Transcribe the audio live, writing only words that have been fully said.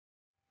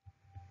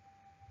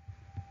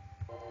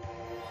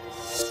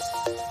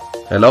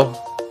Hello,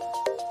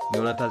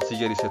 neonatal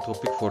seizure is a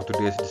topic for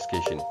today's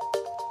discussion.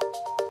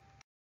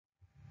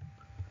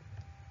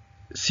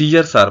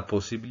 Seizures are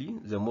possibly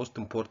the most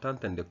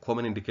important and the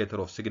common indicator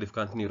of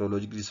significant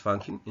neurologic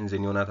dysfunction in the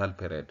neonatal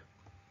period.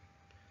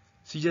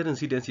 Seizure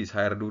incidence is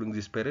higher during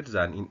this period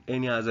than in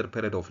any other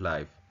period of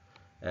life,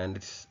 and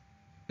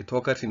it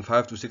occurs in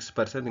 5 to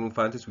 6% in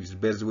infants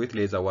with birth weight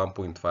less than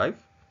 1.5,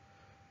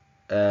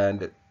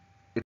 and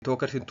it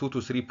occurs in 2 to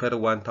 3 per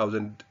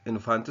 1,000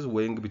 infants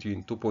weighing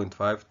between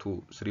 2.5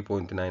 to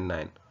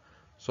 3.99.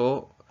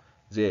 So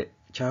the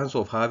chance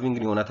of having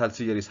neonatal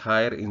seizure is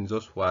higher in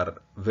those who are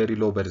very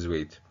low birth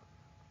weight.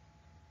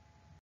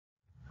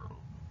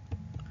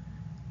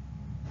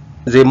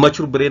 The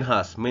mature brain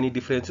has many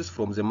differences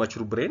from the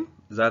mature brain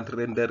that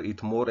render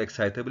it more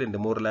excitable and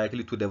more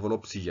likely to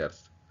develop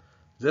seizures.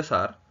 These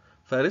are: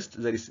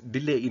 first, there is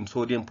delay in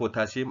sodium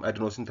potassium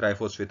adenosine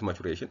triphosphate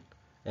maturation,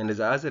 and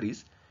the other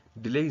is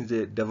delay in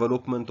the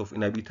development of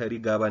inhibitory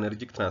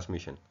GABAergic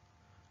transmission.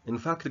 In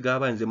fact,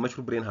 GABA in the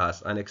mature brain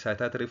has an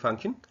excitatory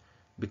function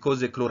because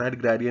the chloride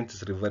gradient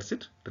is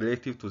reversed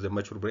relative to the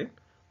mature brain,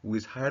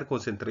 with higher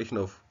concentration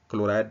of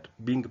chloride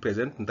being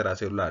present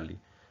intracellularly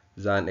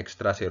than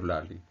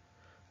extracellularly.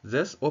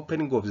 Thus,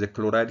 opening of the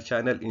chloride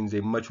channel in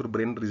the mature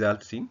brain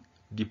results in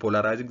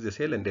depolarizing the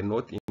cell and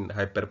not in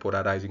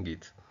hyperpolarizing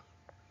it.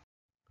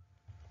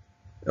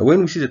 When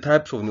we see the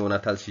types of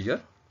neonatal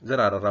seizure, there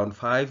are around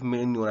 5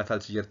 main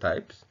neonatal seizure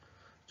types.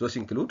 Those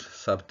include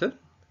subtle,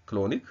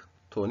 clonic,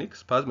 tonic,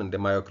 spasm, and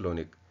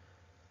myoclonic.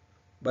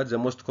 But the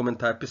most common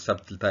type is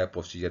subtle type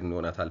of seizure in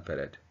neonatal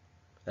period,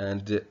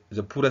 and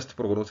the poorest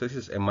prognosis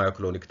is a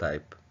myoclonic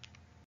type.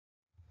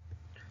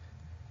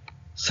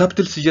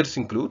 Subtle seizures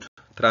include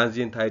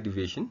transient eye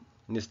deviation,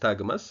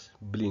 nystagmus,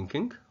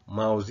 blinking,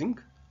 mouthing,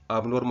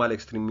 abnormal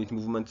extremity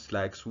movements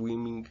like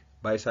swimming,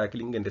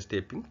 bicycling, and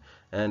stepping,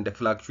 and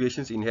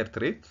fluctuations in heart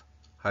rate,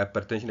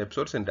 hypertension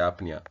episodes, and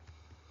apnea.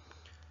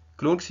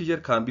 Clonic seizure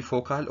can be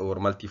focal or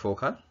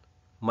multifocal.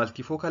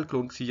 Multifocal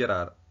clonic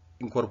seizure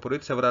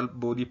incorporate several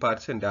body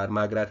parts and are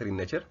migratory in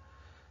nature.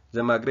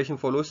 The migration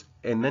follows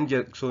a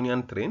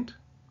non-Jerksonian trend.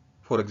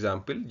 For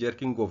example,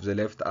 jerking of the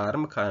left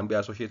arm can be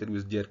associated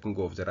with jerking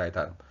of the right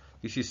arm.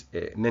 This is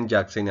a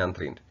non-Jerksonian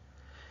trend.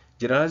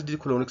 Generalized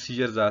clonic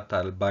seizures that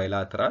are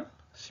bilateral,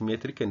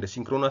 symmetric, and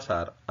synchronous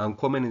are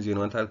uncommon in the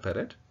neonatal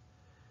period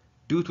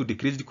due to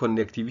decreased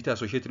connectivity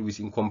associated with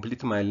incomplete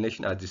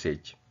myelination at this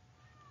age.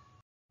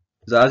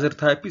 The other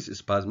type is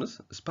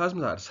spasms.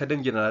 Spasms are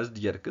sudden generalized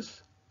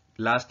jerks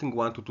lasting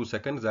 1 to 2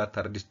 seconds that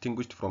are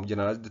distinguished from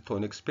generalized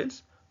tonic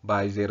spells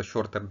by their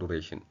shorter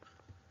duration.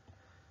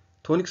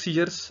 Tonic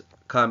seizures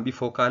can be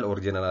focal or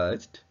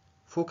generalized.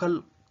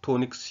 Focal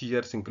tonic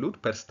seizures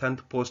include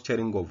persistent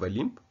posturing of a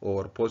limb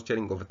or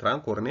posturing of a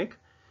trunk or neck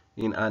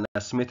in an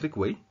asymmetric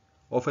way,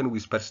 often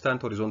with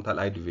persistent horizontal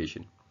eye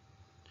deviation.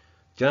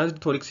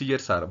 Generalized tonic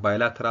seizures are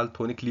bilateral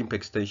tonic limb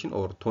extension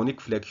or tonic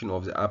flexion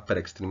of the upper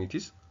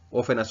extremities,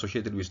 often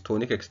associated with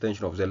tonic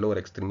extension of the lower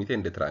extremity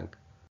and the trunk.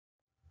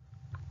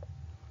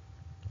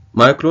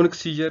 Myoclonic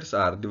seizures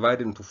are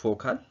divided into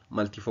focal,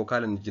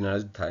 multifocal, and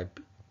generalized type.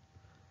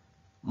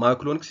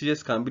 Myoclonic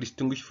seizures can be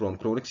distinguished from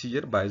clonic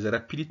seizure by the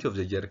rapidity of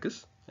the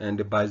jerks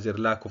and by their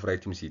lack of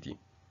rhythmicity.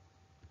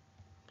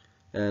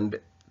 And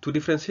to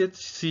differentiate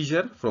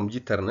seizure from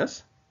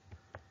jitterness,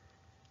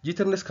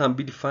 jitterness can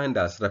be defined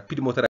as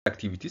rapid motor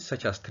activities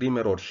such as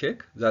tremor or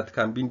shake that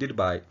can be induced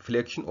by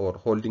flexion or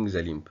holding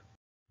the limb.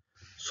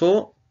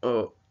 So,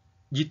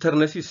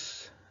 jitterness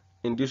is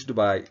induced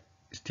by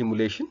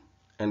stimulation,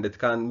 and it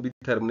can be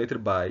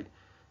terminated by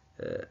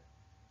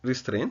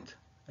restraint,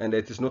 and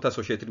it is not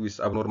associated with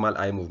abnormal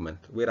eye movement,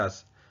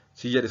 whereas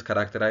seizure is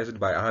characterized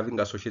by having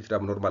associated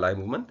abnormal eye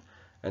movement,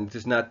 and it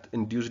is not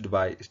induced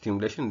by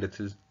stimulation, it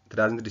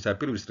doesn't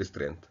disappear with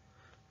restraint.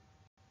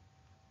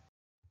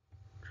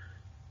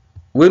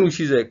 When we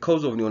see the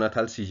cause of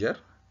neonatal seizure,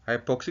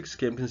 hypoxic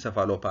ischemic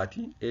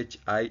encephalopathy,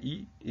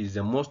 HIE, is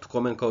the most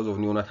common cause of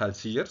neonatal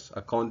seizures,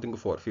 accounting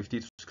for 50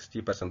 to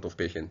 60% of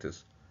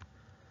patients.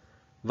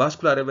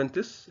 Vascular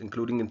events,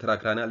 including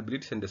intracranial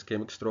bleeds and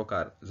ischemic stroke,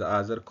 are the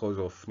other cause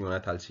of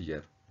neonatal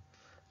seizure.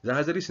 The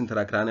other is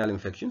intracranial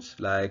infections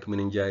like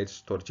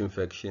meningitis, torch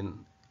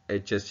infection,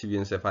 HSCV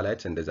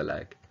encephalitis, and the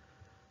like.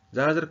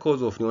 The other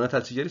cause of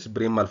neonatal seizure is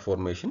brain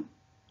malformation,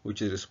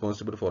 which is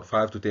responsible for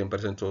 5 to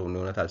 10% of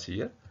neonatal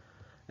seizure.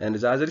 And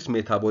the other is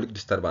metabolic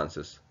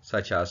disturbances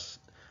such as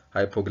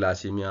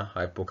hypoglycemia,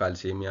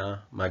 hypocalcemia,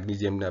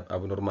 magnesium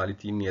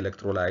abnormality in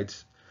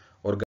electrolytes,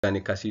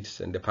 organic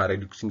acids, and the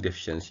pyridoxine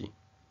deficiency.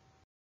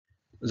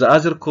 The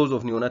other cause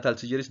of neonatal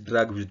seizure is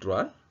drug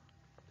withdrawal.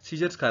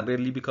 Seizures can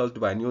rarely be caused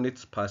by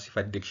neonates' passive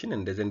addiction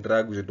and then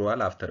drug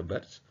withdrawal after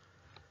birth.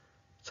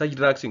 Such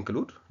drugs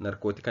include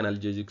narcotic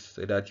analgesics,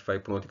 sedative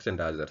hypnotics, and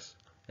others.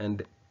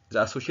 And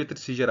the associated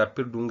seizure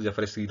appear during the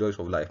first 3 days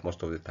of life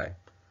most of the time.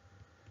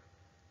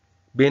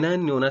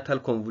 Benign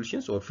neonatal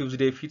convulsions or 5th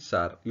day fits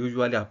are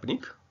usually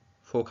happening,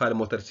 focal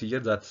motor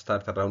seizures that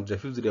start around the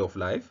 5th day of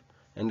life,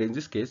 and in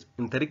this case,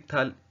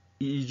 interictal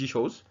EEG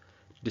shows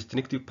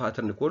distinctive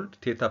pattern called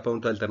theta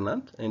point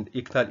alternant, and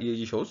ictal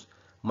EEG shows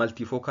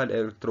multifocal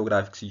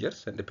electrographic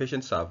seizures, and the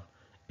patients have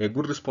a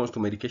good response to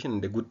medication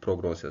and a good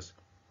prognosis.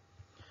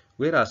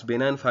 Whereas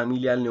benign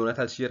familial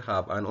neonatal seizure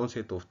have an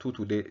onset of 2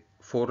 to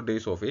 4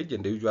 days of age,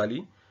 and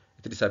usually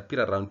it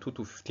disappears around 2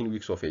 to 15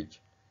 weeks of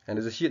age. And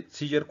the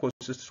seizure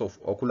consists of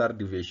ocular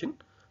deviation,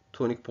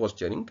 tonic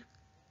posturing,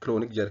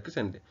 clonic jerks,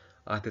 and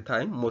at a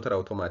time motor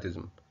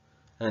automatism.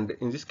 And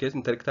in this case,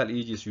 interictal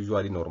EEG is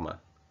usually normal,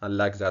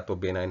 unlike that of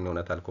benign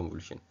neonatal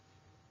convulsion.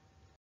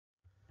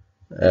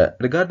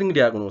 Regarding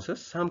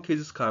diagnosis, some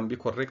cases can be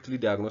correctly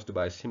diagnosed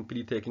by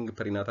simply taking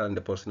prenatal and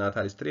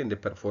postnatal history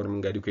and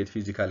performing adequate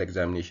physical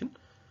examination.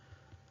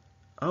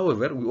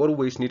 However, we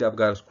always need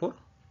Apgar score,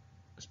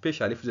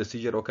 especially if the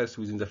seizure occurs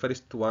within the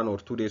first 1 or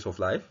 2 days of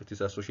life. It is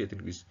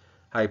associated with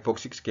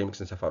hypoxic ischemic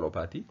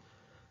encephalopathy,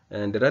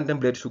 and random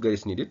blood sugar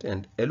is needed,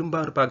 and a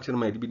lumbar puncture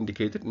might be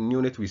indicated in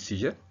neonate with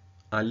seizure,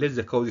 unless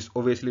the cause is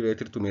obviously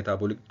related to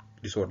metabolic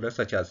disorders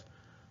such as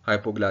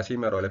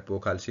hypoglycemia or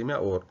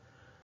hypocalcemia, or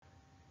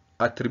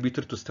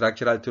attributed to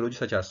structural etiology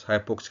such as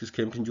hypoxic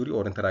ischemic injury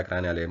or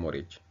intracranial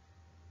hemorrhage,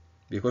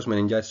 because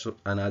meningitis is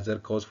another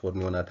cause for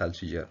neonatal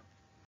seizure.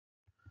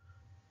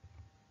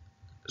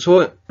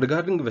 So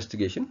regarding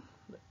investigation,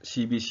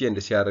 CBC and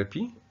the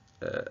CRP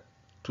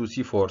to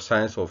see for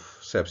signs of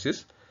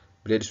sepsis,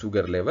 blood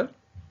sugar level,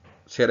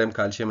 serum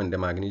calcium and the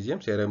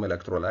magnesium, serum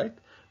electrolyte,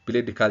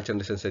 blood culture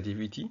and the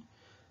sensitivity,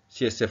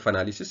 CSF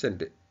analysis,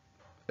 and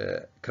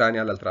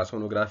cranial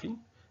ultrasonography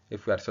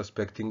if we are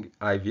suspecting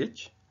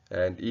IVH,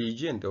 and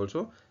EEG, and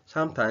also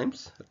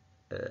sometimes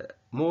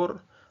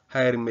more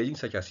higher imaging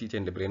such as CT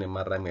and the brain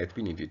MRI might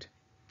be needed.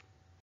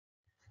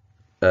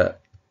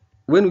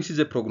 When we see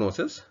the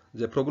prognosis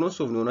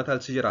of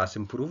neonatal seizure has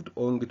improved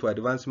owing to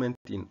advancement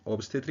in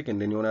obstetric and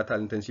the neonatal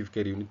intensive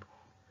care unit,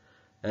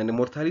 and the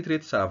mortality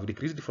rates have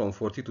decreased from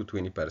 40 to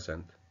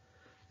 20%.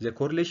 The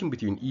correlation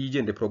between EEG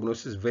and the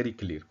prognosis is very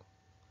clear.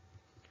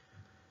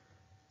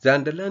 The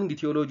underlying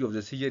etiology of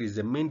the seizure is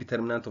the main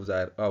determinant of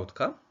the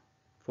outcome.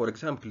 For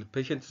example,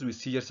 patients with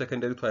seizure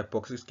secondary to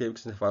hypoxic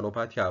ischemic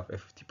encephalopathy have a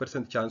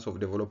 50% chance of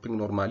developing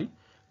normally,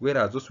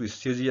 whereas those with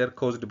seizure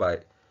caused by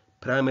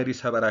primary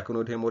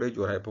subarachnoid hemorrhage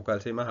or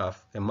hypocalcemia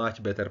have a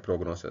much better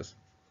prognosis.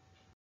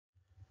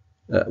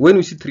 When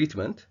we see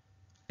treatment,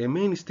 a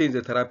mainstay in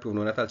the therapy of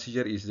neonatal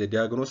seizure is the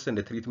diagnosis and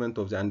the treatment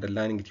of the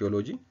underlying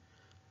etiology.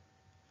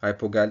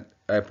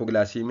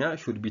 Hypoglycemia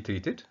should be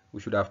treated.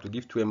 We should have to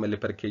give 2 ml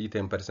per kg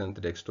 10%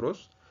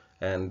 dextrose,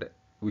 and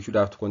we should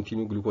have to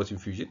continue glucose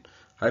infusion.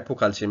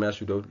 Hypocalcemia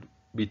should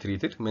be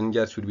treated.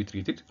 Meningitis should be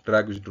treated.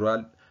 Drug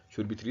withdrawal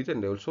should be treated,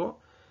 and also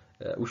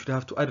we should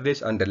have to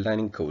address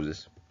underlying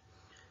causes.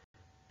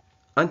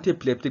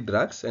 Anti-epileptic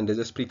drugs and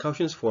these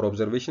precautions for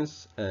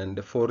observations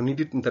and for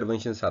needed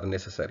interventions are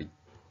necessary.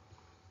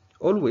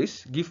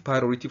 Always give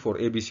priority for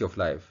ABC of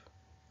life.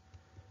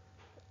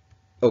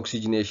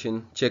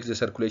 Oxygenation, check the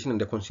circulation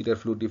and consider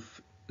fluid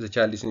if the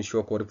child is in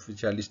shock or if the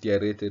child is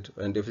dehydrated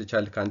and if the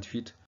child can't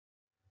feed.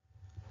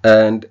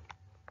 And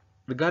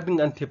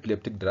regarding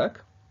anti-epileptic drug,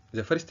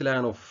 the first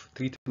line of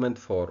treatment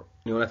for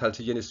neonatal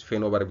seizure is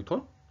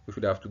phenobarbital. We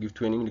should have to give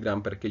 20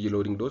 mg per kg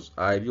loading dose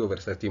IV over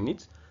 30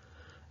 minutes.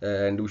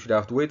 And we should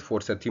have to wait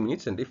for 30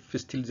 minutes, and if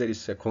still there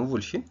is a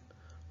convulsion,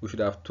 we should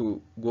have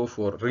to go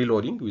for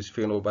reloading with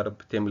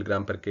phenobarb 10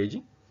 mg per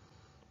kg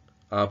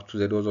up to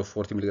the dose of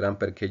 40 mg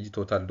per kg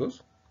total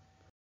dose.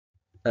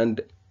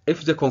 And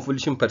if the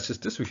convulsion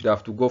persists, we should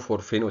have to go for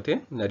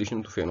phenoten in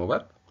addition to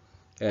phenobarb,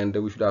 and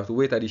we should have to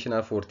wait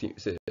additional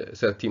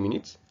 30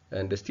 minutes.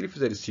 And still if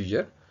there is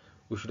seizure,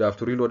 we should have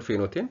to reload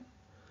phenoten,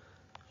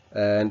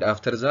 and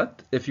after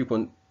that, if you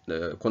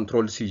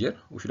control seizure,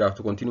 we should have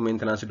to continue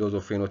maintenance dose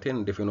of phenoten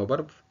and the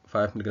phenobarb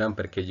 5 mg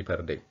per kg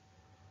per day.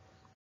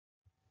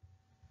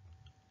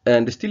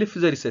 And still if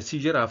there is a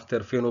seizure after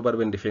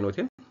phenobarb and the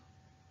phenoten,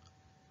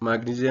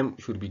 magnesium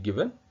should be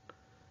given.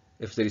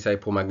 If there is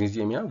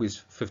hypomagnesemia with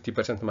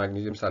 50%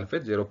 magnesium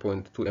sulfate,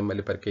 0.2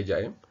 ml per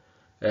kg IM.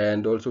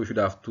 And also we should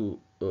have to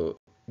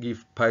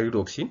give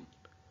pyridoxine.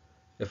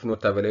 If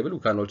not available, we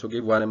can also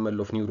give 1 ml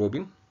of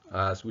neurobin,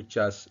 which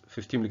has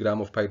 50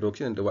 mg of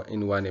pyridoxine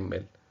in 1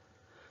 ml.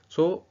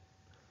 So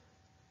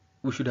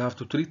we should have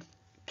to treat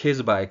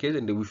case by case,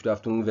 and we should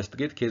have to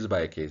investigate case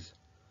by case.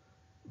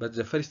 But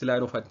the first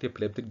line of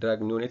anti-epileptic drug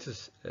neonates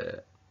is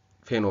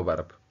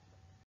phenobarb.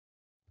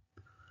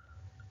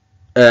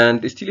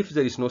 And still if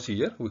there is no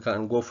seizure, we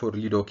can go for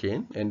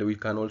lidocaine, and we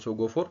can also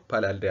go for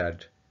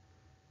palaldehyde.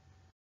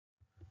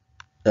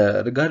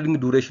 Regarding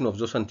duration of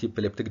those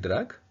anti-epileptic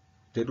drug,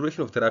 the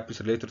duration of therapy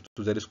is related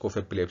to the risk of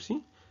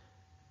epilepsy,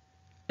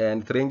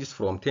 and it ranges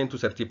from 10 to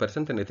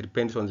 30%, and it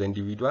depends on the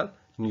individual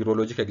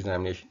neurologic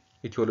examination,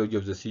 etiology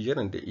of the seizure,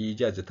 and the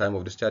EEG at the time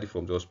of discharge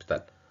from the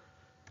hospital.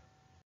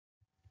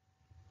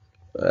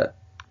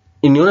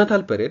 In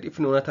neonatal period, if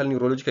neonatal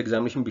neurologic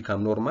examination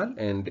become normal,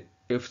 and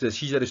if the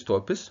seizure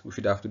stops, we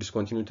should have to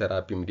discontinue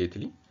therapy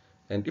immediately.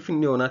 And if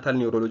neonatal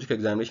neurologic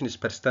examination is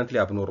persistently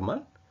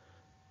abnormal,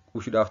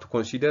 we should have to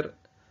consider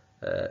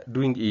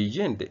doing EEG,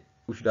 and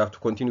we should have to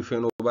continue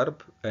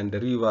phenobarb and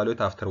reevaluate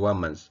after 1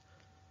 month.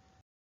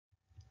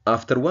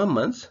 After 1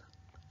 month,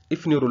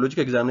 if neurologic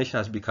examination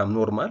has become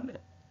normal,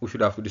 we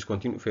should have to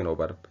discontinue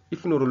phenobarb.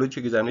 If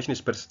neurologic examination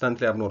is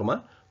persistently abnormal,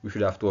 we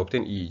should have to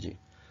obtain EEG.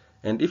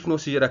 And if no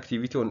seizure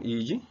activity on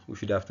EEG, we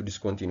should have to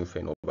discontinue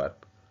phenobarb.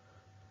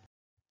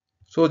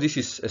 So this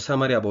is a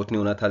summary about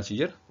neonatal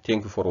seizure.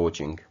 Thank you for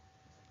watching.